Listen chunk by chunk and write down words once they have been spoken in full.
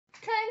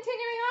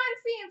Continuing on,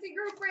 CNC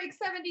Group Break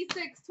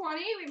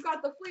 7620. We've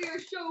got the Fleer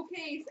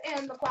Showcase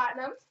and the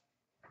Platinum.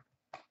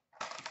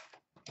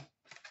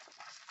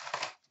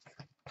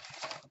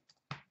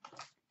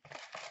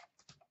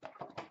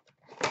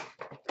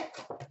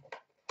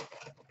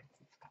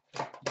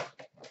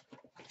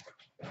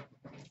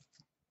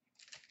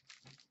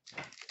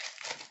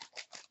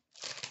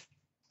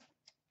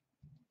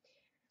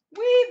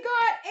 We've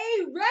got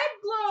a Red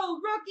Glow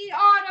rookie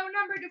auto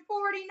number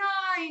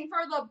 /49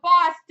 for the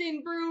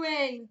Boston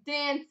Bruins,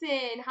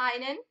 Danson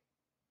Heinen.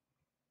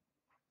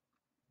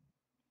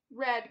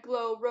 Red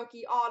Glow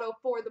rookie auto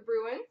for the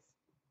Bruins.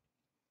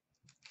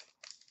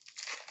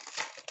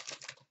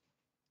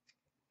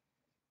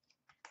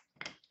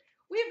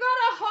 We've got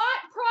a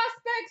Hot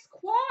Prospects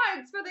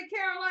Quads for the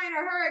Carolina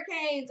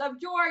Hurricanes of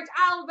George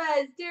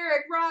Alves,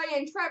 Derek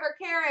Ryan, Trevor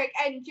Carrick,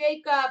 and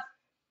Jacob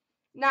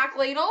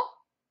Nackladel.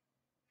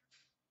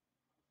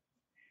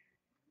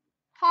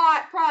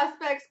 Hot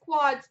Prospects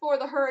Quads for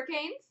the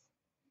Hurricanes.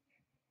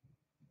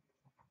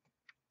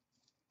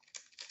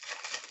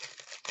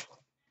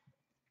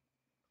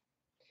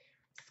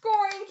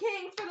 Scoring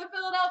Kings for the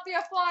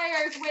Philadelphia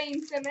Flyers,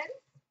 Wayne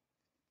Simmons.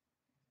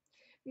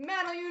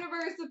 Metal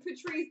Universe of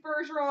Patrice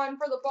Bergeron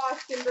for the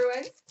Boston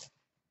Bruins.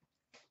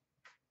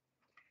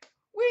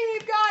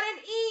 We've got an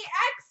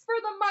EX for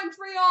the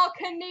Montreal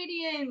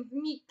Canadiens,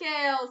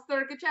 Mikhail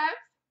Sergachev.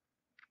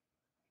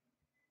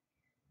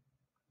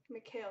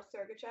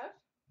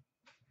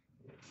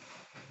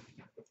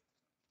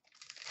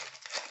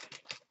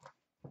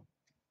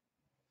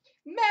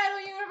 Metal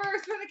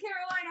Universe for the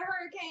Carolina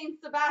Hurricanes,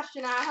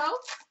 Sebastian Aho.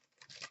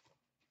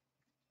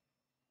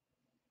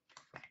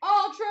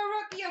 Ultra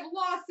Rookie of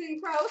Lawson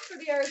Crouse for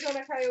the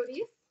Arizona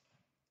Coyotes.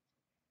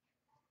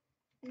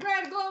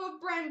 Red Glow of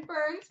Brent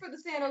Burns for the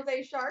San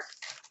Jose Sharks.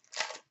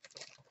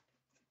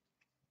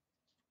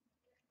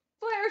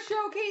 Flair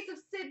Showcase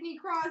of Sidney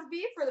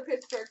Crosby for the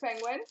Pittsburgh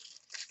Penguins.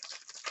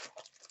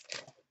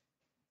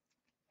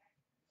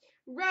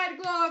 Red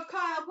Glow of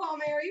Kyle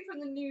Palmieri for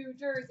the New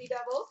Jersey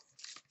Devils.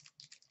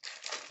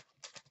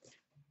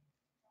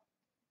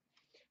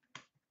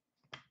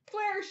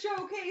 Flair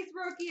Showcase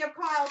rookie of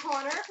Kyle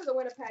Connor for the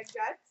Winnipeg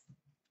Jets.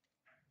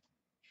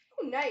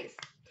 Ooh, nice.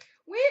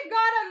 We've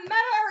got a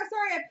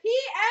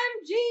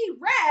PMG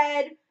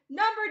red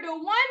number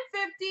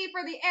 /150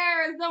 for the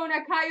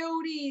Arizona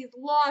Coyotes,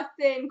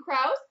 Lawson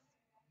Crouse.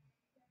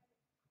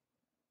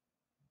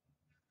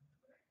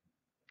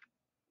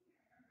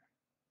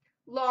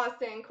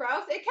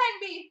 It can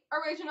be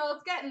original,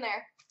 it's getting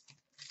there.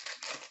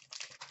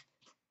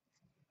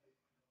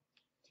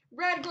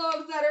 Red Glow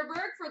of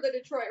Zetterberg for the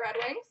Detroit Red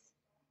Wings.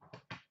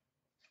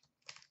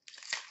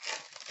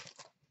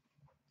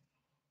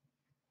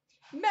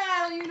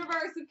 Metal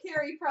Universe of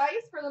Carey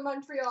Price for the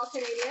Montreal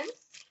Canadiens.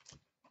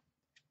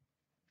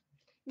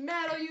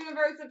 Metal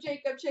Universe of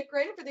Jacob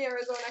Chychrun for the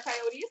Arizona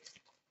Coyotes.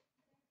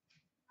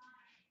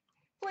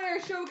 Flair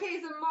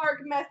Showcase of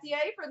Mark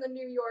Messier for the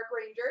New York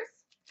Rangers.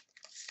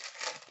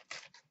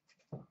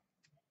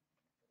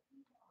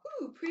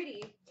 Ooh,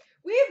 pretty.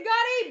 We've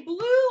got a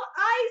Blue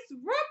Ice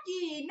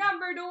rookie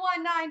number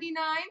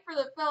 /199 for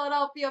the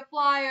Philadelphia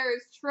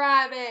Flyers,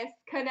 Travis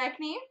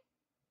Konecny.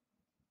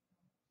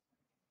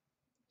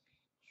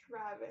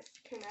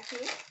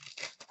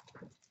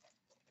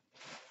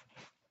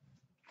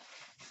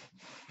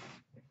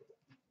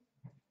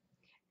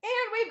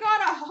 And we've got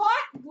a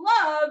Hot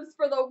Gloves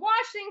for the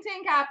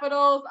Washington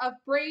Capitals of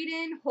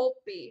Braden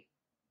Holtby.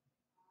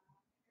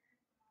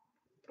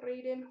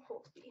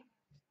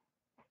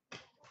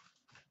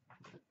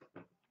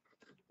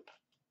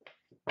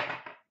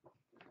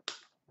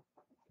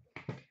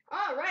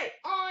 All right,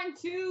 on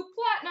to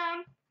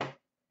Platinum.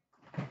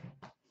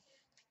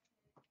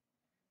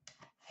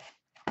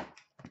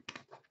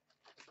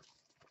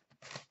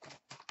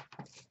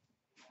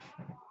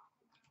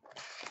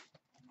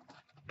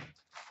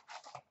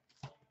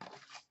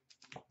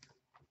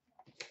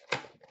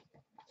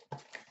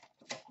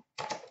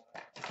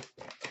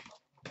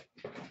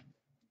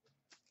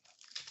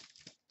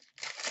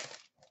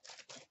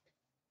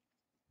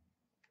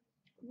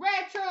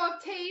 Retro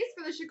of Taze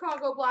for the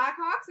Chicago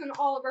Blackhawks and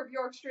Oliver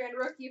Bjorkstrand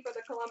rookie for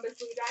the Columbus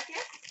Blue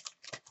Jackets.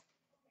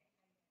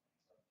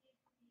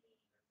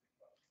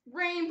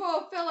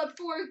 Rainbow Philip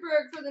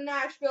Forsberg for the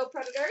Nashville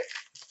Predators.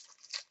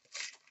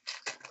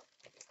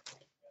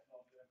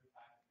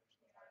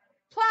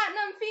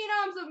 Platinum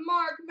Phenoms of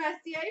Mark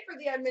Messier for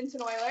the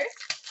Edmonton Oilers.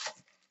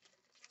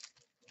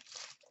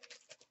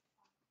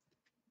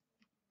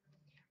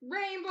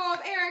 Rainbow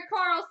of Erik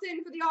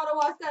Karlsson for the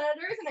Ottawa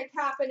Senators and a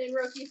Kapanen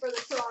rookie for the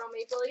Toronto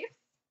Maple Leafs.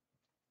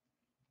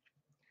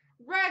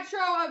 Retro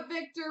of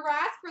Victor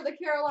Rask for the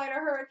Carolina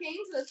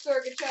Hurricanes and a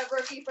Sergachev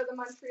rookie for the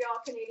Montreal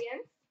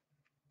Canadiens.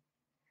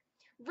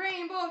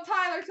 Rainbow of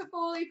Tyler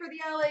Toffoli for the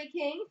LA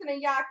Kings and a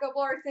Jakob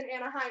Larsson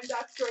Anaheim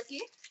Ducks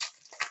rookie.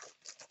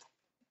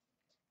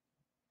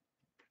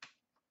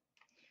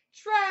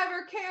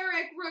 Trevor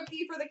Carrick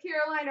rookie for the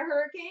Carolina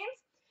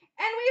Hurricanes.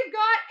 And we've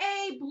got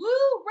a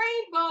Blue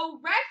Rainbow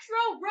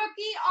Retro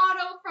Rookie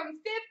Auto from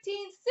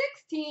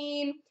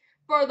 15/16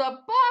 for the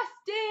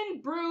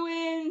Boston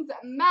Bruins,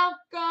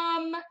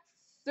 Malcolm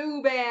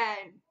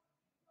Subban.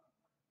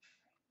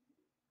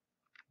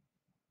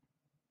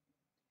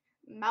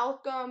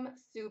 Malcolm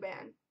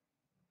Subban.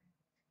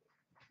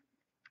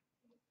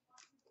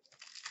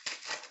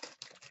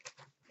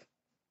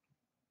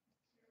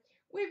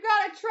 We've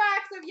got a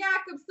tracks of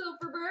Jakob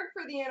Silfverberg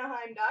for the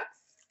Anaheim Ducks.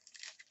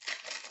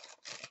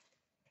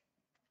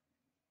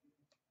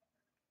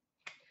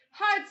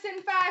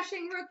 Hudson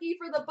Fasching rookie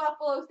for the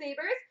Buffalo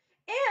Sabres.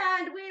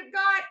 And we've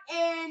got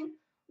in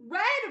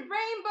Red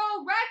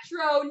Rainbow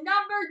Retro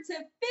number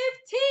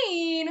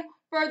 /15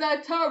 for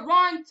the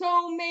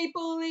Toronto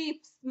Maple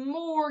Leafs,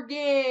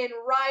 Morgan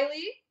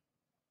Rielly.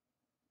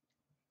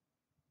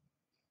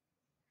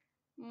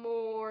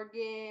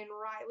 Morgan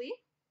Rielly.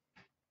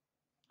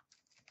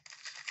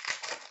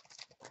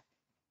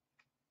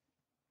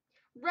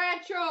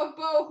 Retro of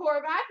Bo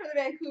Horvat for the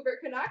Vancouver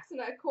Canucks and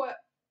a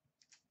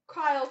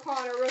Kyle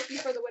Connor rookie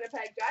for the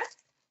Winnipeg Jets.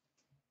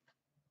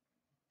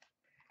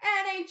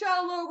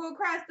 NHL logo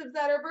crest of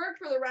Zetterberg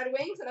for the Red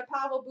Wings and a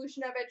Pavel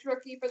Buchnevich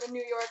rookie for the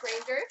New York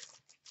Rangers.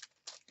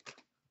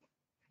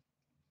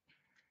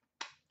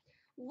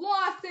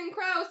 Lawson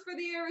Krause for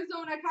the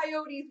Arizona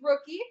Coyotes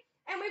rookie.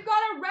 And we've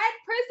got a red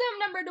prism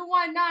number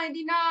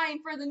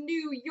 /199 for the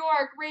New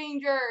York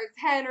Rangers,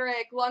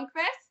 Henrik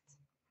Lundqvist.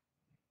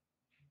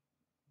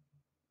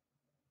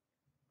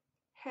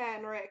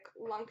 Henrik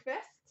Lundqvist.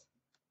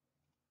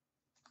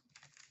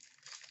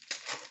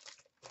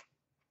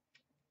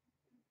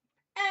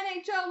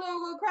 NHL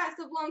logo crest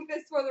of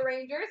Lundqvist for the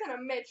Rangers and a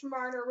Mitch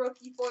Marner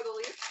rookie for the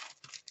Leafs.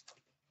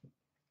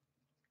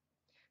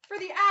 For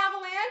the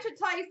Avalanche, a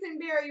Tyson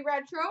Barrie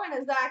retro and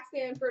a Zach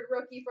Sanford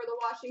rookie for the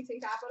Washington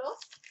Capitals.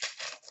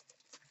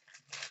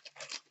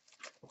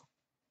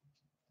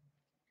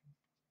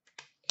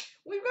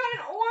 We've got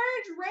an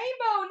orange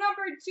rainbow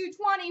number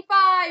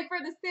 /225 for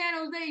the San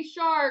Jose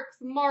Sharks,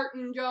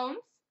 Martin Jones.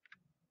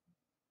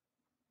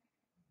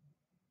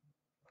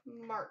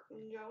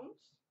 Martin Jones.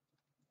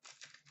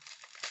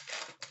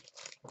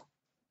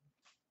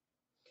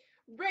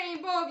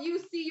 Rainbow of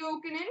UC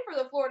Jokinen for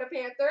the Florida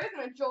Panthers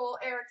and a Joel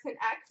Eriksson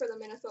Ek for the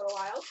Minnesota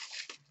Wild.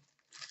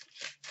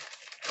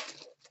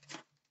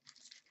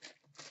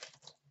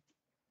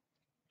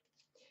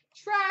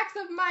 Tracks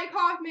of Mike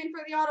Hoffman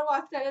for the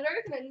Ottawa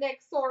Senators and a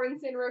Nick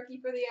Sorensen rookie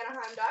for the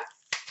Anaheim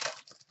Ducks.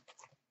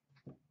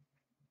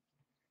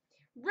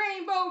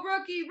 Rainbow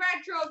rookie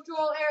retro of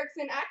Joel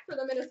Eriksson Ek for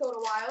the Minnesota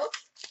Wild.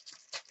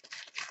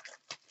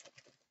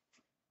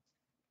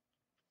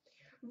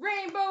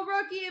 Rainbow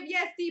rookie of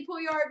Jesse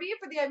Puljujarvi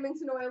for the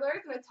Edmonton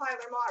Oilers and a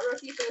Tyler Mott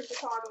rookie for the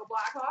Chicago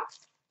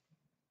Blackhawks.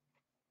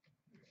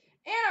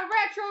 And a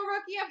retro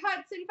rookie of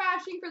Hudson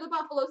Fasching for the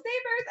Buffalo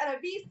Sabres and a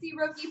VC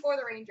rookie for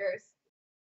the Rangers.